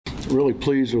really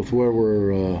pleased with where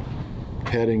we're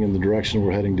heading and the direction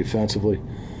we're heading defensively.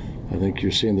 I think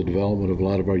you're seeing the development of a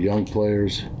lot of our young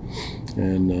players,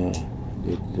 and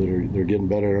they're getting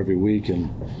better every week, and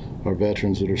our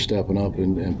veterans that are stepping up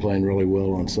and playing really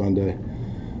well on Sunday.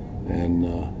 And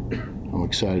I'm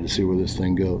excited to see where this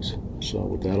thing goes. So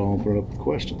with that, I'll open it up for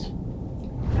questions.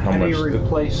 How do you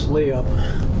replace Leo?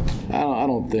 I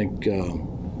don't think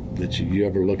that you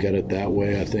ever look at it that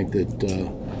way. I think that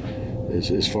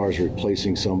as far as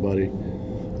replacing somebody,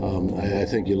 I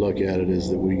think you look at it as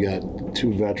that we got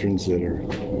two veterans that are,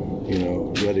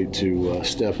 ready to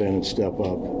step in and step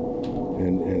up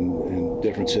in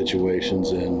different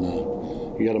situations, and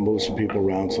you got to move some people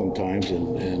around sometimes,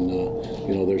 and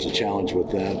there's a challenge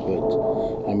with that.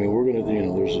 But I mean, we're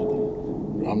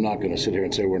gonna, I'm not going to sit here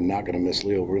and say we're not going to miss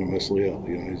Leo. We're going to miss Leo.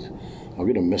 I'm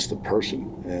going to miss the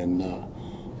person, and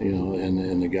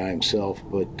and the guy himself.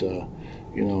 But I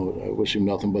wish him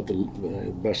nothing but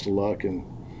the best of luck, and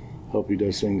hope he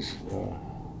does things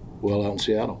well out in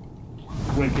Seattle.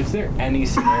 Wink, is there any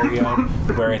scenario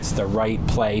where it's the right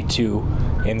play to,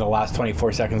 in the last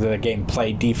 24 seconds of the game,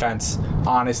 play defense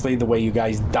honestly the way you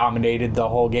guys dominated the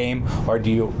whole game, or do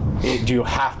you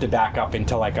have to back up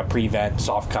into like a prevent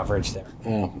soft coverage there?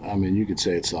 I mean, you could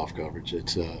say it's soft coverage.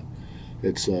 It's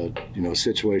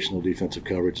situational defensive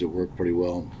coverage that worked pretty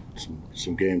well in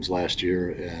some games last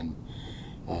year, and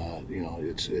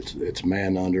it's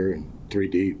man under and three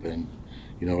deep, and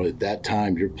at that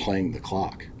time you're playing the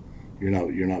clock. You're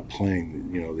not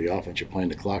playing the offense. You're playing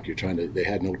the clock. They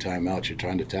had no timeouts. You're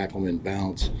trying to tackle them in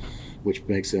bounds, which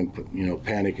makes them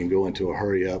panic and go into a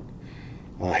hurry up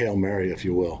Hail Mary, if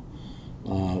you will.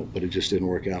 But it just didn't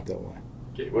work out that way.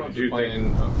 What did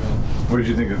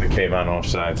you think of the Kayvon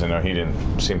offsides? I know he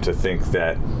didn't seem to think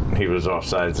that he was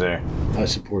offsides there. I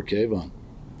support Kayvon.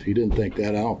 If he didn't think that,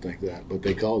 I don't think that. But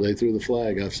they threw the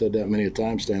flag. I've said that many a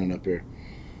time standing up here.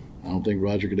 I don't think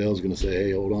Roger Goodell's going to say,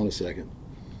 hey, hold on a second.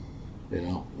 I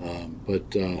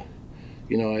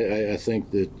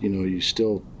think that,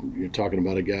 you're talking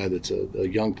about a guy that's a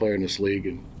young player in this league,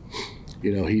 and,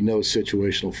 he knows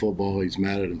situational football. He's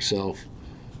mad at himself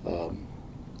that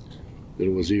it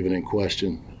was even in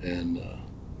question. And,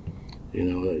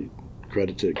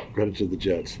 credit to the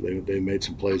Jets. They made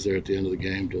some plays there at the end of the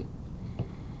game to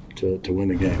win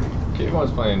the game.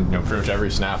 Kayvon's playing pretty much every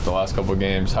snap the last couple of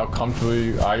games. How comfortable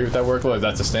are you with that workload? Is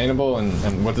that sustainable?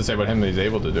 And what to say about him that he's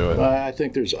able to do it? I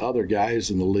think there's other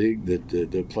guys in the league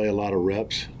that play a lot of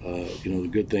reps. The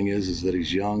good thing is that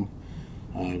he's young.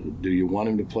 Do you want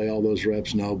him to play all those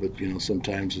reps? No, but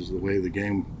sometimes as the way the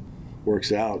game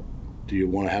works out, do you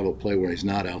want to have a play where he's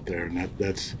not out there? And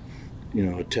that's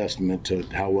a testament to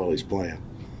how well he's playing.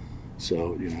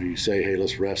 So you say, hey,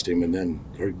 let's rest him, and then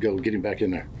or go get him back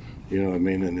in there. You know what I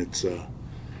mean? And it's a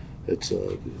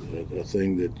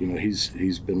thing that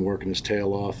he's been working his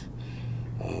tail off.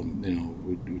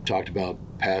 We talked about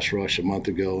pass rush a month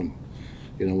ago, and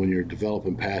when you're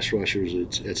developing pass rushers,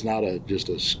 it's not just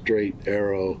a straight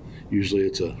arrow. Usually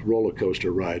it's a roller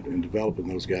coaster ride in developing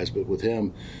those guys. But with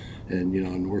him,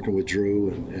 and working with Drew,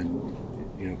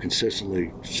 and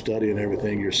consistently studying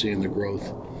everything, you're seeing the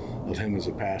growth of him as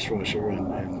a pass rusher,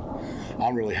 and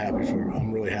I'm really happy for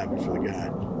the guy.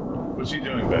 What's he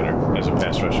doing better as a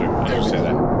pass rusher?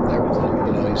 Everything.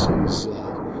 He's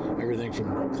everything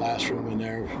from the classroom in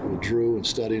there with Drew and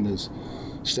studying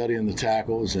the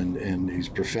tackles, and he's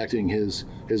perfecting his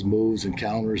moves and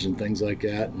counters and things like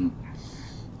that,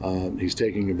 and he's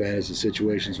taking advantage of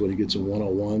situations when he gets in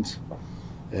one-on-ones.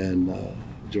 And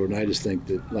Jordan, I just think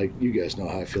that, like, you guys know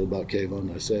how I feel about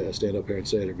Kayvon. I stand up here and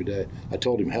say it every day. I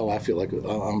told him, hell, I feel like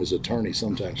I'm his attorney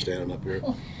sometimes standing up here.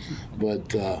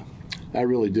 But I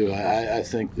really do. I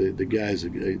think the guy's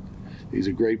he's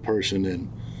a great person,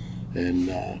 and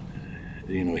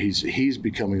he's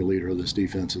becoming a leader of this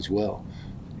defense as well.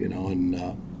 And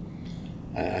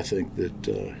I think that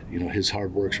his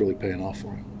hard work's really paying off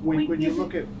for him. When you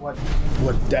look at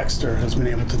what Dexter has been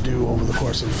able to do over the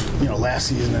course of last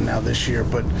season and now this year,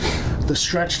 but the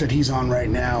stretch that he's on right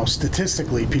now,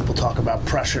 statistically, people talk about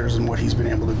pressures and what he's been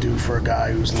able to do for a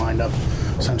guy who's lined up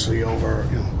essentially over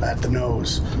at the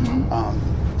nose.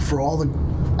 Mm-hmm. For all the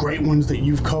great ones that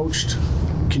you've coached,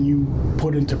 can you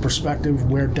put into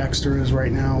perspective where Dexter is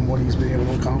right now and what he's been able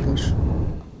to accomplish?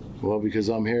 Well, because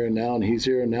I'm here and now, and he's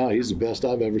here and now, he's the best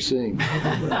I've ever seen.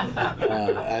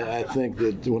 I think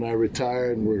that when I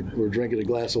retire and we're drinking a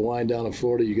glass of wine down in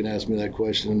Florida, you can ask me that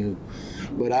question.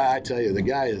 But I tell you, the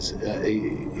guy is,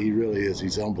 he really is.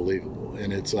 He's unbelievable.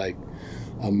 And it's like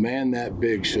a man that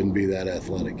big shouldn't be that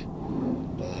athletic.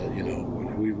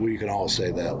 We can all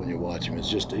say that when you watch him. It's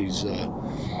just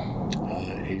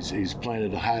he's playing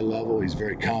at a high level. He's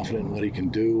very confident in what he can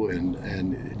do,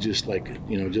 and just like I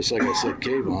said,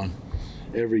 Kayvon,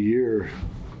 every year,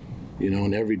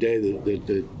 and every day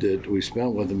that we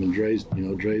spent with him, and Dre's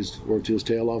worked his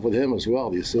tail off with him as well.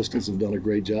 The assistants have done a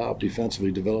great job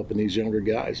defensively developing these younger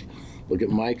guys. Look at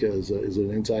Micah as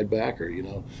an inside backer.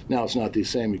 Now it's not the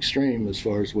same extreme as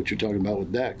far as what you're talking about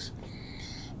with Dex,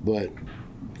 but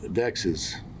Dex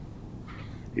he's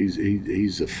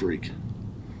a freak.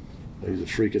 He's a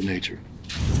freak of nature.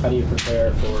 How do you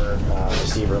prepare for a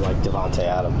receiver like Devontae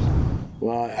Adams?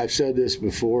 Well, I've said this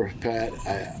before, Pat.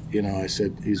 I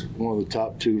said he's one of the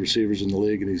top 2 receivers in the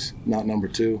league, and he's not number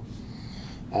 2.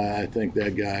 I think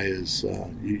that guy is.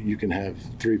 You can have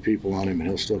 3 people on him, and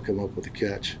he'll still come up with a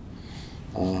catch.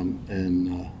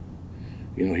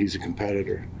 He's a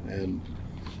competitor, and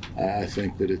I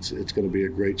think that it's going to be a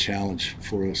great challenge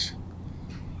for us,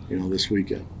 this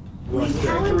weekend.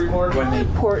 How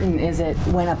important is it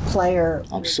when a player...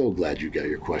 I'm so glad you got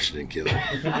your question in, kiddo.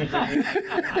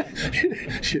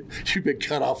 You've been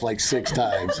cut off like 6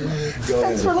 times. Go ahead.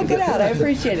 Thanks for looking out. I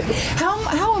appreciate it.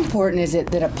 How important is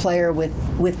it that a player with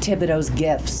Thibodeau's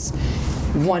gifts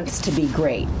wants to be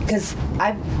great? Because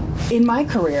in my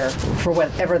career, for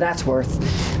whatever that's worth,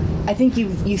 I think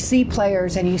you see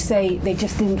players and you say they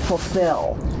just didn't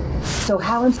fulfill. So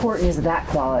how important is that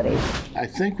quality? I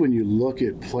think when you look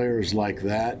at players like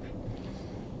that,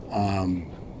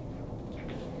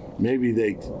 maybe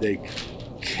they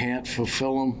can't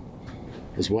fulfill them.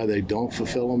 That's why they don't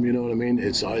fulfill them. You know what I mean?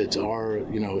 It's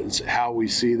it's how we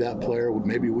see that player.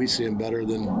 Maybe we see them better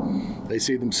than they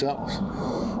see themselves.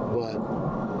 But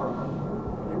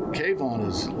Kayvon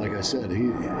is, like I said,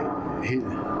 he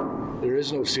there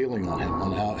is no ceiling on him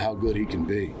on how good he can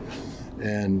be.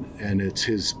 And it's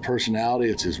his personality,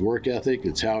 it's his work ethic,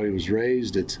 it's how he was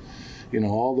raised, it's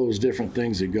all those different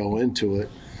things that go into it,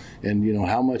 and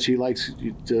how much he likes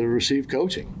to receive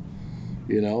coaching,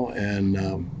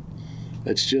 and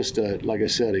it's just like I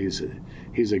said,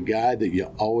 he's a guy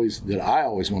that I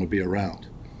always want to be around,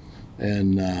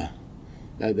 and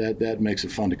that makes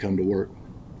it fun to come to work.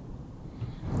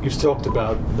 You've talked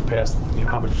about in the past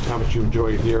how much you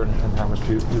enjoy it here and how much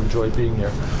you enjoy being here.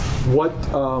 What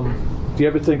do you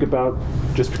ever think about,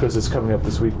 just because it's coming up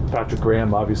this week, Patrick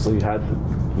Graham obviously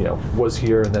was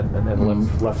here and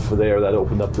then left for there. That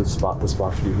opened up the spot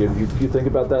for you. Do you think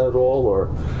about that at all, or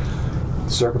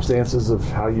the circumstances of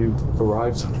how you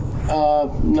arrived?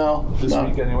 No. This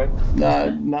week anyway?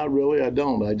 Not really. I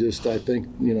don't. I think,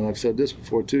 I've said this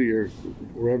before too,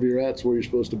 wherever you're at is where you're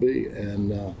supposed to be.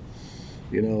 And,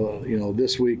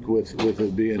 this week with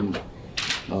it being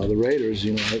the Raiders,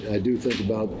 I do think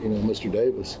about, Mr.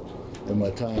 Davis and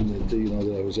my time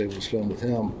that I was able to spend with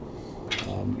him.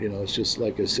 It's just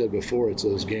like I said before, it's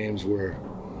those games where,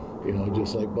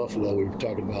 just like Buffalo, we were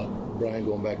talking about Brian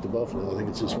going back to Buffalo. I think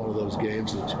it's just one of those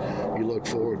games that you look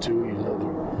forward to.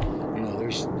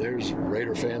 There's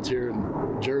Raider fans here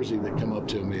in Jersey that come up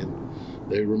to me and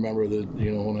they remember that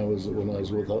when I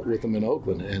was with them in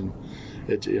Oakland, and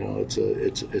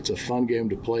it's a fun game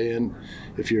to play in.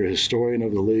 If you're a historian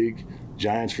of the league,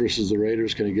 Giants versus the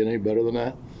Raiders, can it get any better than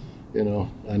that?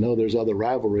 I know there's other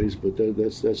rivalries, but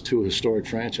that's 2 historic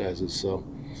franchises. So,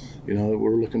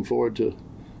 we're looking forward to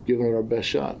giving it our best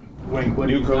shot. Wink, what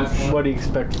do you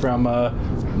expect from a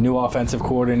new offensive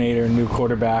coordinator, new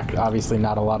quarterback? Obviously,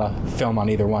 not a lot of film on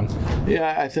either one.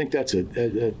 Yeah, I think that's a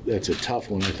tough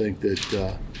one. I think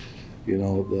that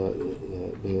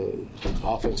the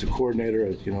offensive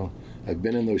coordinator, I've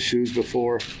been in those shoes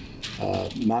before,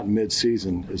 not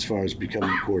mid-season as far as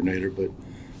becoming a coordinator, but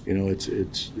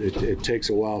it takes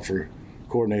a while for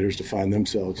coordinators to find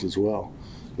themselves as well.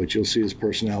 But you'll see his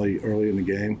personality early in the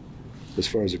game as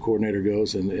far as the coordinator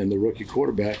goes, and the rookie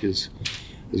quarterback is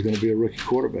going to be a rookie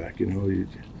quarterback. The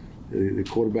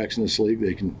quarterbacks in this league,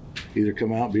 they can either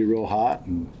come out and be real hot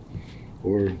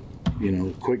or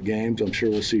quick games. I'm sure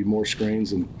we'll see more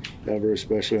screens than ever,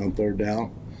 especially on 3rd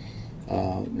down,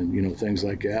 and things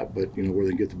like that. But where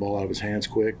they get the ball out of his hands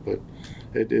quick. But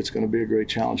it's going to be a great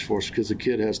challenge for us because the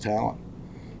kid has talent,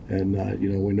 and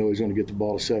we know he's going to get the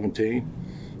ball to 17,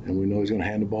 and we know he's going to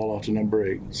hand the ball off to number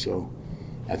 8. So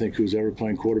I think who's ever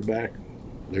playing quarterback,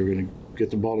 they're going to get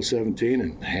the ball to 17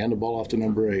 and hand the ball off to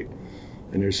number 8.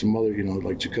 And there's some other,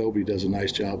 like Jacoby does a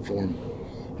nice job for him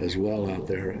as well out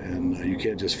there, and you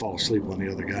can't just fall asleep on the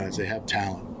other guys. They have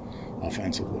talent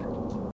offensively.